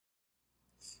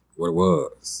what it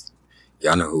was.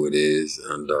 Y'all know who it is.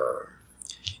 And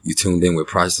you tuned in with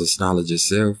Priceless Knowledge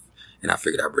yourself. And I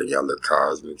figured I'd bring y'all a little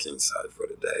cosmic insight for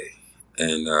today.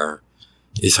 And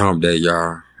it's hump day,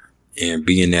 y'all. And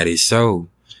being that it's so,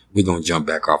 we're going to jump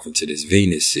back off into this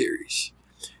Venus series.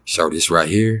 So this right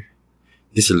here,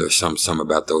 this is a little something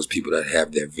about those people that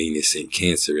have their Venus in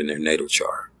Cancer in their natal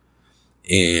chart.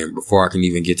 And before I can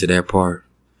even get to that part,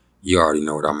 you already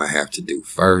know what I'm going to have to do.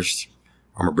 First,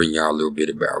 I'm going to bring y'all a little bit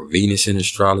about Venus in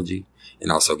astrology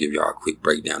and also give y'all a quick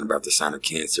breakdown about the sign of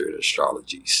Cancer in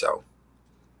astrology. So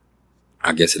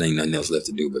I guess it ain't nothing else left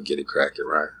to do but get it cracking,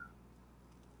 right?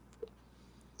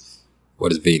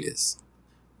 What is Venus?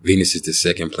 Venus is the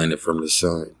second planet from the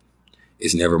sun.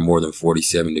 It's never more than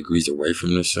 47 degrees away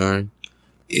from the sun.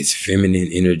 It's feminine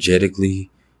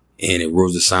energetically, and it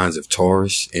rules the signs of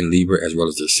Taurus and Libra, as well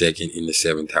as the second and the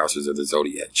seventh houses of the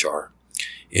zodiac chart.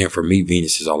 And for me,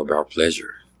 Venus is all about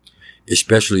pleasure,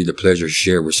 especially the pleasure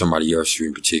shared with somebody else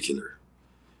in particular.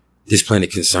 This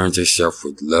planet concerns itself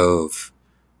with love,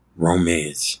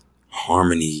 romance,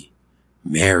 harmony,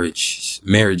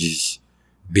 marriages,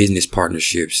 business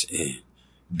partnerships, and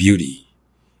beauty.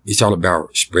 It's all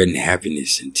about spreading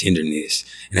happiness and tenderness,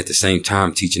 and at the same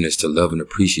time teaching us to love and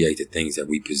appreciate the things that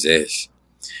we possess.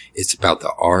 It's about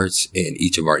the arts and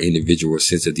each of our individual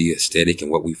sense of the aesthetic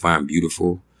and what we find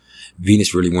beautiful.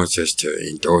 Venus really wants us to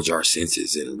indulge our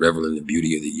senses and revel in the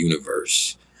beauty of the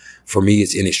universe. For me,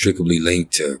 it's inextricably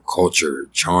linked to culture,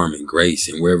 charm, and grace,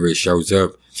 and wherever it shows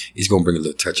up, it's going to bring a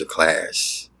little touch of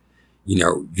class. You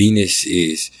know, Venus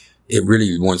it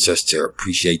really wants us to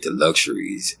appreciate the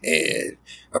luxuries and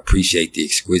appreciate the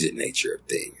exquisite nature of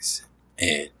things.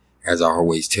 And as I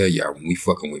always tell y'all, when we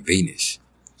fucking with Venus,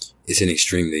 it's an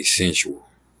extremely sensual,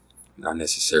 not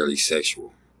necessarily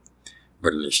sexual,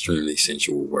 but an extremely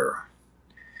sensual world.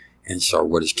 And so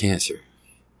what is Cancer?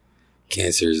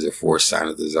 Cancer is the fourth sign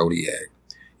of the zodiac.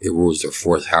 It rules the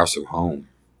fourth house of home.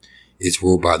 It's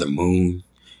ruled by the moon.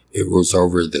 It rules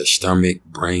over the stomach,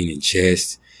 brain, and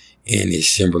chest. And its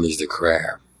symbol is the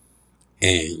crab.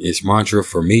 And its mantra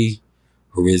for me,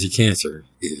 who is a Cancer,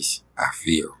 is I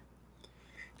feel.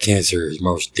 Cancer is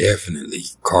most definitely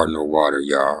cardinal water,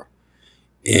 y'all.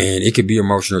 And it could be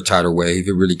emotional tidal wave.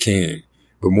 It really can.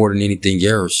 But more than anything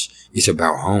else, it's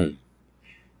about home.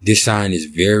 This sign is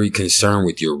very concerned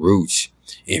with your roots.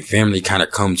 And family kind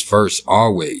of comes first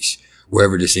always,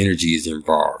 wherever this energy is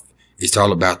involved. It's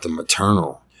all about the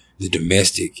maternal, the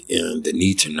domestic, and the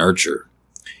need to nurture.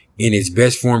 In its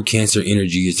best form, Cancer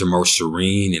energy is the most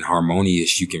serene and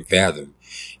harmonious you can fathom.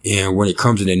 And when it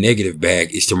comes in the negative bag,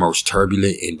 it's the most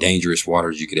turbulent and dangerous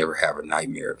waters you could ever have a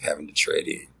nightmare of having to tread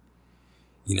in.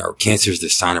 You know, Cancer is the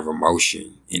sign of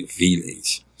emotion and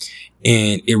feelings.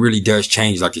 And it really does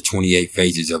change like the 28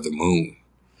 phases of the moon.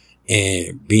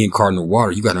 And being cardinal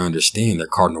water, you got to understand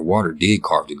that cardinal water did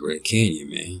carve the Grand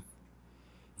Canyon, man.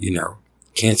 You know,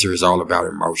 Cancer is all about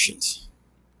emotions.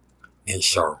 And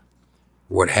so,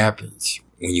 what happens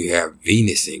when you have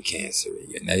Venus in Cancer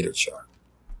in your natal chart?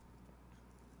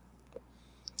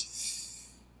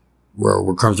 Well,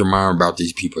 what comes to mind about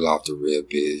these people off the rip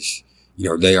is, you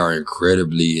know, they are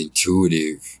incredibly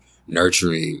intuitive,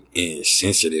 nurturing, and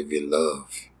sensitive in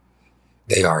love.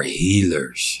 They are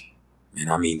healers. And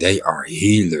I mean, they are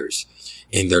healers.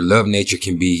 And their love nature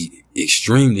can be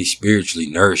extremely spiritually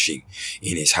nourishing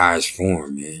in its highest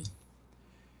form, man.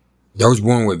 Those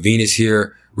born with Venus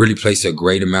here really place a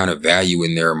great amount of value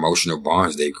in their emotional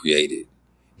bonds they've created.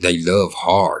 They love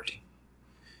hard.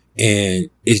 And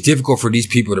it's difficult for these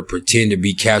people to pretend to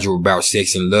be casual about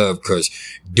sex and love because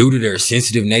due to their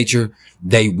sensitive nature,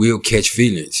 they will catch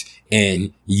feelings.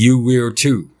 And you will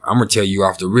too. I'm going to tell you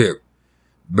off the rip.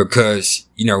 Because,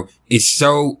 you know, it's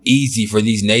so easy for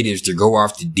these natives to go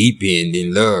off the deep end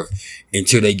in love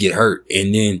until they get hurt.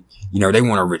 And then, you know, they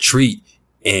want to retreat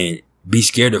and be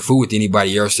scared to fool with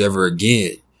anybody else ever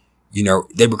again. You know,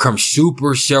 they become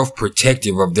super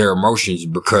self-protective of their emotions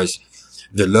because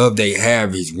the love they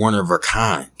have is one of a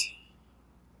kind.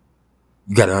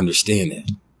 You got to understand that.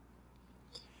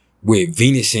 With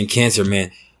Venus in Cancer,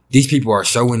 man, these people are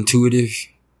so intuitive.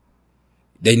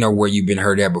 They know where you've been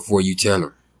hurt at before you tell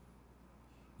them.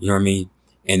 You know what I mean?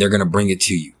 And they're going to bring it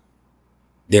to you.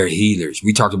 They're healers.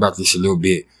 We talked about this a little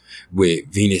bit with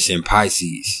Venus and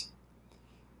Pisces.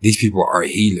 These people are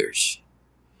healers.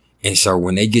 And so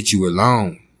when they get you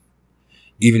alone,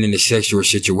 even in a sexual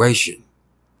situation,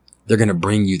 they're going to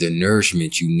bring you the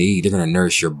nourishment you need. They're going to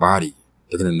nourish your body.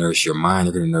 They're going to nourish your mind.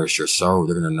 They're going to nourish your soul.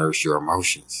 They're going to nourish your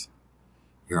emotions.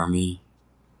 You know what I mean?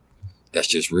 That's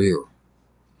just real.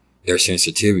 Their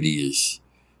sensitivity is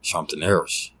something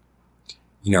else.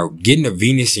 You know, getting a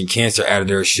Venus in Cancer out of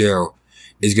their shell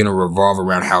is going to revolve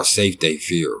around how safe they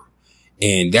feel.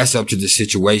 And that's up to the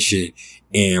situation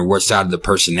and what side of the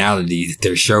personality that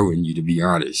they're showing you, to be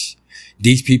honest.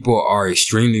 These people are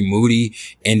extremely moody,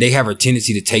 and they have a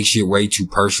tendency to take shit way too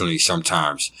personally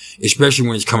sometimes, especially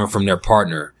when it's coming from their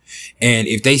partner. And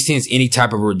if they sense any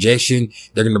type of rejection,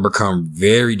 they're going to become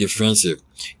very defensive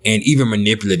and even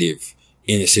manipulative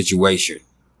in a situation.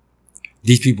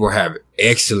 These people have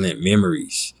excellent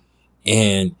memories.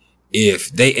 And if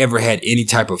they ever had any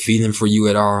type of feeling for you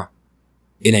at all,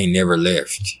 it ain't never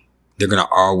left. They're going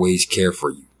to always care for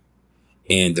you.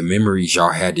 And the memories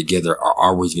y'all had together are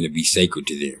always going to be sacred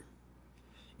to them.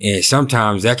 And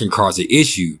sometimes that can cause an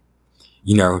issue,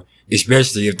 you know,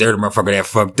 especially if they're the motherfucker that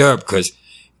fucked up, because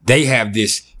they have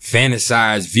this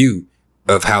fantasized view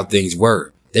of how things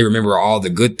were. They remember all the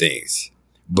good things,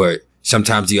 but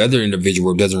sometimes the other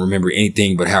individual doesn't remember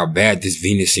anything but how bad this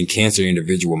Venus in Cancer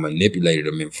individual manipulated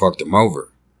them and fucked them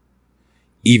over.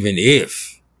 Even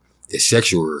if the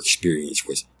sexual experience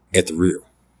was ethereal.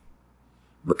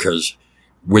 Because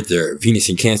with the Venus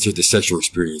in Cancer, the sexual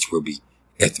experience will be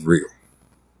ethereal.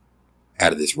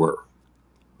 Out of this world.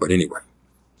 But anyway.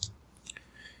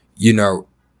 You know,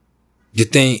 the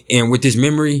thing, and with this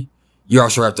memory, you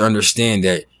also have to understand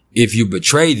that if you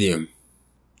betray them,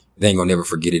 they ain't gonna never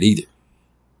forget it either.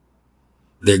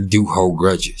 They do hold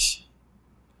grudges.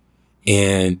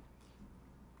 And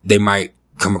they might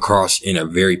come across in a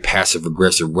very passive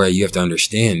aggressive way. You have to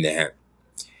understand that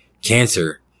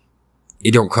Cancer,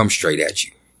 it don't come straight at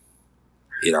you.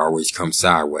 It always comes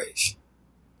sideways.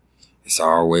 It's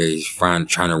always trying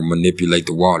to manipulate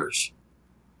the waters.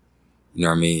 You know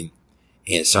what I mean?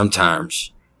 And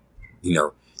sometimes, you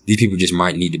know, these people just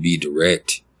might need to be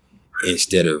direct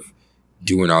instead of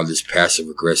doing all this passive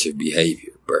aggressive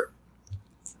behavior. But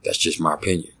that's just my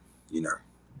opinion, you know.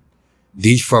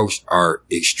 These folks are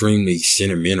extremely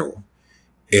sentimental.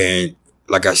 And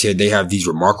like I said, they have these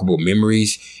remarkable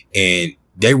memories, and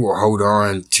they will hold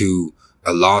on to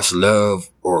a lost love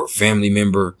or a family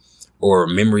member or a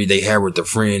memory they had with a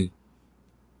friend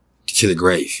to the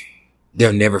grave.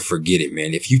 They'll never forget it,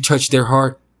 man. If you touch their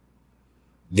heart,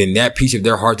 then that piece of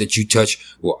their heart that you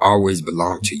touch will always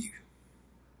belong to you.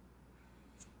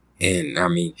 And I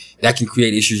mean, that can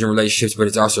create issues in relationships, but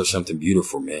it's also something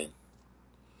beautiful, man.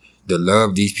 The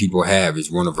love these people have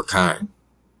is one of a kind.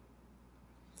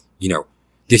 You know,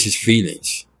 this is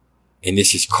feelings, and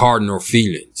this is cardinal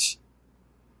feelings,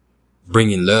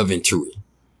 bringing love into it.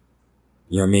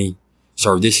 You know what I mean?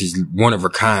 So this is one of a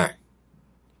kind.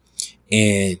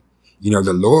 And, you know,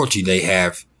 the loyalty they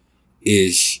have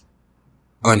is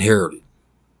unheralded.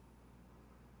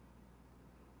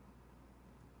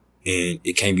 And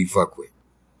it can't be fucked with.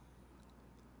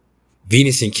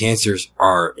 Venus and Cancers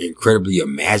are incredibly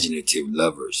imaginative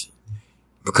lovers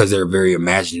because they're very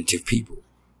imaginative people.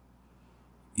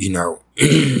 You know,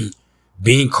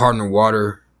 being caught in the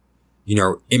water, you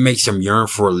know, it makes them yearn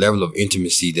for a level of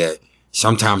intimacy that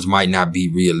sometimes might not be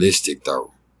realistic,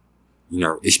 though. You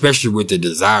know, especially with the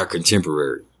desired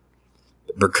contemporary.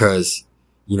 Because,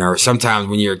 you know, sometimes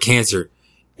when you're a Cancer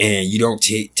and you don't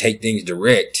take things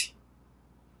direct,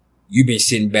 you've been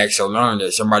sitting back so long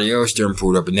that somebody else done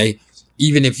pulled up, and they,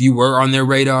 even if you were on their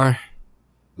radar,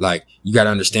 like, you gotta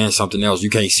understand something else. You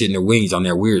can't sit in the wings on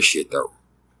that weird shit, though.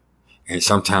 And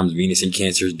sometimes Venus and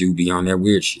Cancers do be on that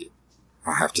weird shit.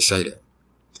 I have to say that.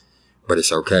 But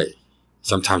it's okay.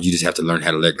 Sometimes you just have to learn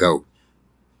how to let go.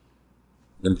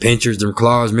 Them pinchers, them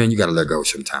claws, man, you gotta let go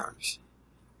sometimes.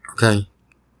 Okay?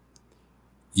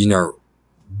 You know,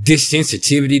 this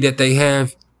sensitivity that they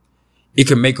have, it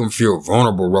can make them feel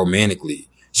vulnerable romantically.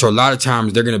 So a lot of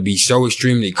times they're going to be so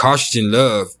extremely cautious in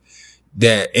love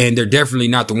that, and they're definitely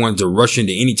not the ones that rush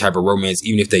into any type of romance,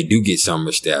 even if they do get something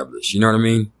established. You know what I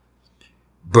mean?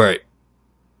 But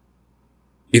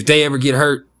if they ever get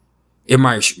hurt, it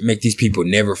might make these people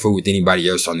never fool with anybody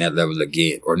else on that level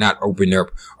again, or not open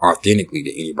up authentically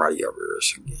to anybody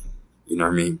else again. You know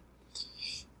what I mean?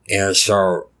 And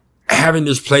so having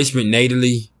this placement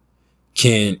natally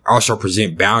can also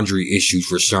present boundary issues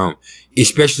for some,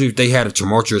 especially if they had a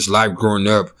tumultuous life growing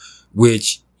up,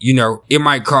 which, you know, it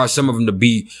might cause some of them to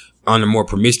be on the more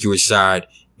promiscuous side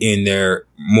in their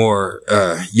more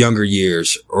younger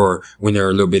years, or when they're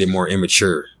a little bit more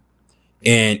immature.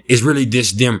 And it's really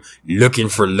just them looking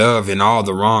for love in all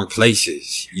the wrong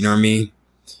places. You know what I mean?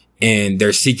 And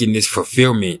they're seeking this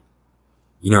fulfillment,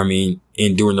 you know what I mean,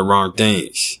 in doing the wrong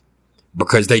things,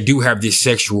 because they do have this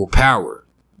sexual power.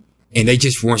 And they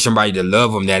just want somebody to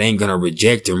love them that ain't going to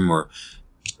reject them or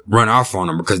run off on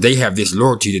them, because they have this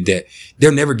loyalty to that.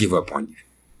 They'll never give up on you.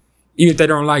 Even if they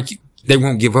don't like you, they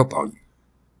won't give up on you.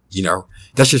 You know,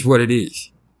 that's just what it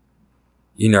is.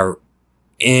 you know,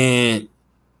 and,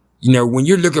 you know, when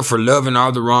you're looking for love in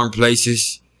all the wrong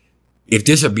places, if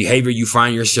there's a behavior you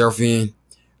find yourself in,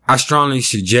 I strongly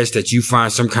suggest that you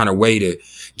find some kind of way to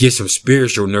get some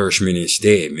spiritual nourishment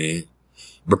instead, man.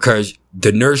 Because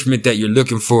the nourishment that you're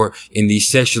looking for in these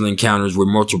sexual encounters with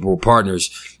multiple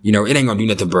partners, you know, it ain't gonna do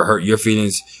nothing but hurt your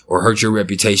feelings or hurt your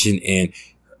reputation and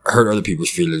hurt other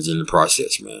people's feelings in the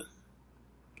process, man.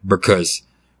 Because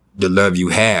the love you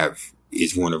have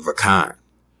is one of a kind.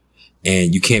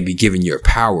 And you can't be giving your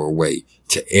power away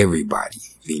to everybody,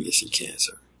 Venus and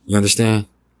Cancer. You understand?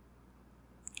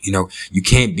 You know, you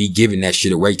can't be giving that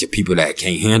shit away to people that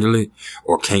can't handle it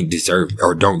or can't deserve it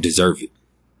or don't deserve it.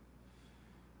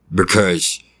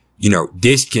 Because, you know,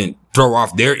 this can throw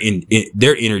off their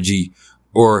energy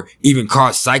or even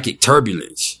cause psychic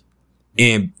turbulence.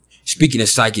 And speaking of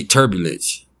psychic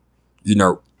turbulence, you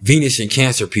know, Venus and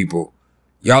Cancer people,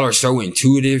 y'all are so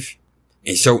intuitive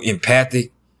and so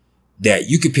empathic that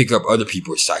you can pick up other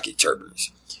people's psychic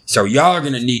turbulence. So y'all are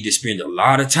going to need to spend a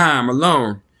lot of time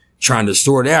alone trying to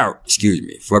sort out, excuse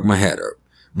me, fuck my hat up,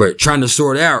 but trying to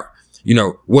sort out, you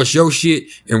know, what's your shit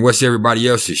and what's everybody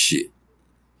else's shit.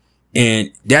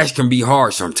 And that can be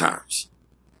hard sometimes,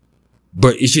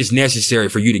 but it's just necessary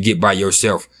for you to get by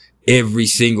yourself every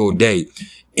single day.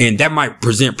 And that might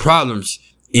present problems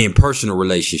in personal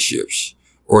relationships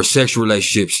or sexual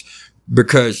relationships,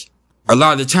 because a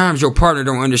lot of the times your partner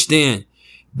don't understand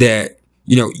that,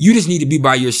 you know, you just need to be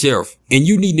by yourself, and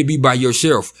you need to be by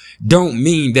yourself don't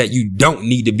mean that you don't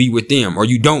need to be with them or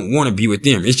you don't want to be with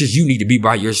them. It's just you need to be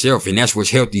by yourself, and that's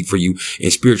what's healthy for you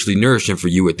and spiritually nourishing for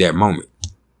you at that moment.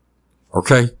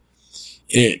 Okay?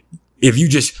 And if you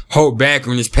just hold back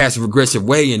in this passive aggressive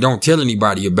way and don't tell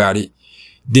anybody about it,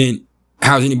 then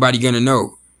how's anybody going to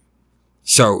know?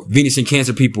 So Venus and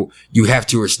Cancer people, you have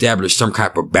to establish some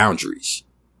type of boundaries.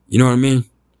 You know what I mean?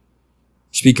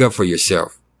 Speak up for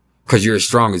yourself, because you're as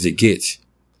strong as it gets.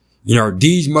 You know,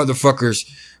 these motherfuckers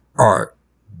are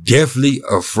definitely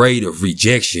afraid of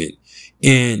rejection.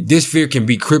 And this fear can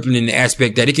be crippling in the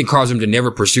aspect that it can cause them to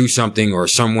never pursue something or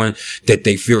someone that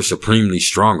they feel supremely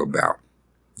strong about.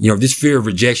 You know, this fear of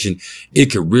rejection, it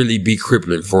could really be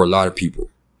crippling for a lot of people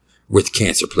with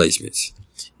Cancer placements.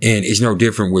 And it's no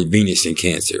different with Venus and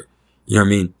Cancer. You know what I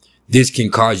mean? This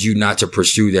can cause you not to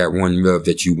pursue that one love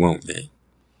that you want, man.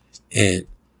 And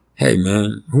hey,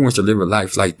 man, who wants to live a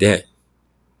life like that?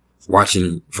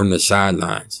 Watching from the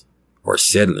sidelines or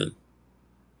settling.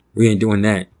 We ain't doing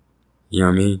that. You know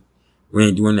what I mean? We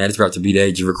ain't doing that. It's about to be the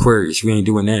age of Aquarius. We ain't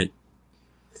doing that.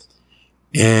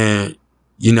 And,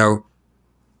 you know,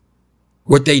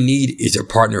 what they need is a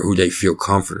partner who they feel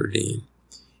comforted in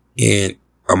and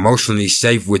emotionally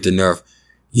safe with enough,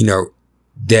 you know,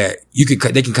 that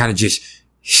they can kind of just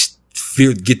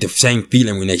get the same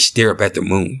feeling when they stare up at the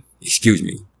moon. Excuse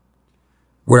me.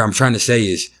 What I'm trying to say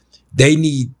is they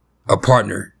need a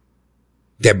partner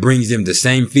that brings them the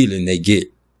same feeling they get,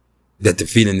 that the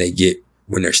feeling they get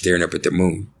when they're staring up at the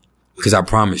moon. Because I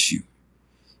promise you,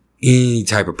 any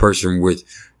type of person with,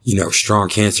 you know, strong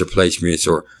Cancer placements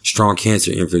or strong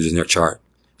Cancer influence in their chart,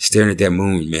 staring at that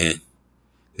moon, man,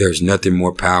 there's nothing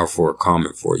more powerful or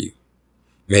calming for you.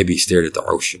 Maybe stared at the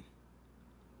ocean.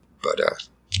 But,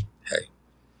 hey,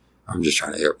 I'm just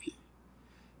trying to help you.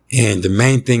 And the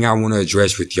main thing I want to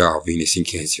address with y'all, Venus and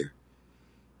Cancer,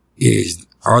 is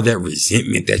all that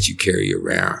resentment that you carry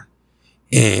around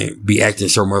and be acting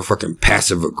so motherfucking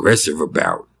passive aggressive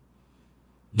about.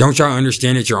 Don't y'all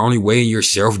understand that you're only weighing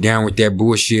yourself down with that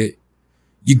bullshit?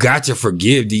 You got to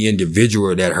forgive the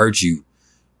individual that hurt you,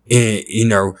 and, you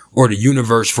know, or the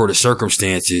universe for the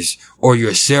circumstances, or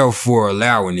yourself for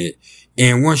allowing it.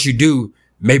 And once you do,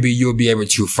 maybe you'll be able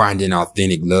to find an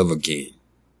authentic love again.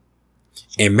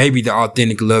 And maybe the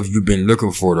authentic love you've been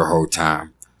looking for the whole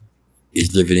time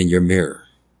is living in your mirror.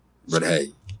 But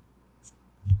hey,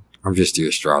 I'm just the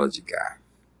astrology guy.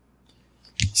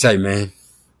 Say, man,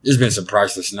 there's been some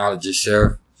priceless knowledge to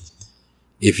share.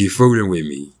 If you're fooling with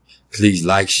me, please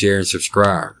like, share, and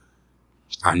subscribe.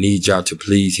 I need y'all to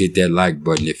please hit that like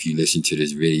button if you listen to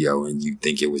this video and you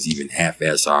think it was even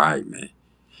half-ass alright, man.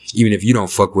 Even if you don't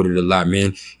fuck with it a lot,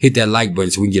 man, hit that like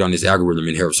button so we can get on this algorithm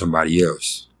and help somebody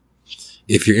else.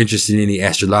 If you're interested in any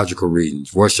astrological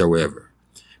readings whatsoever,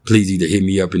 please either hit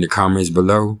me up in the comments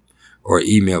below or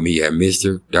email me at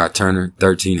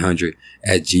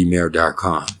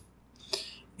mr.turner1300@gmail.com.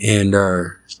 And,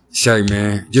 say,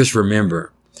 man, just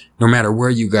remember, no matter where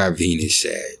you got Venus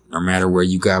at, no matter where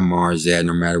you got Mars at,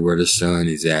 no matter where the sun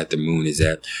is at, the moon is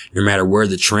at, no matter where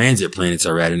the transit planets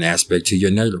are at in aspect to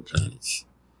your natal planets,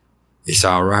 it's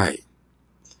all right.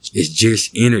 It's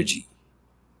just energy.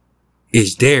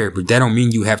 It's there, but that don't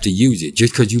mean you have to use it.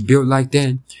 Just because you built like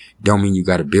that, don't mean you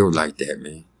got to build like that,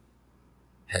 man.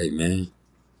 Hey, man.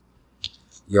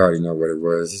 You already know what it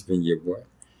was. It's been your boy.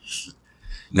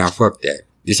 Now, fuck that.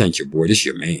 This ain't your boy. This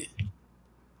your man.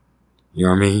 You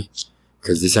know what I mean?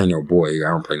 Because this ain't no boy. I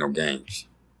don't play no games.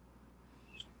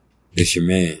 This your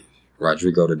man.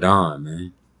 Rodrigo the Don,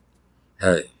 man.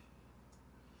 Hey.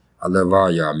 I love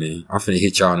all y'all, man. I'm finna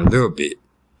hit y'all in a little bit.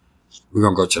 We're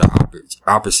gonna go to the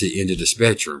opposite end of the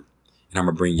spectrum. And I'm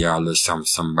gonna bring y'all a little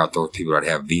something about those people that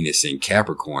have Venus and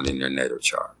Capricorn in their natal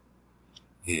chart.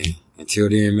 And until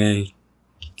then, man,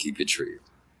 keep it real.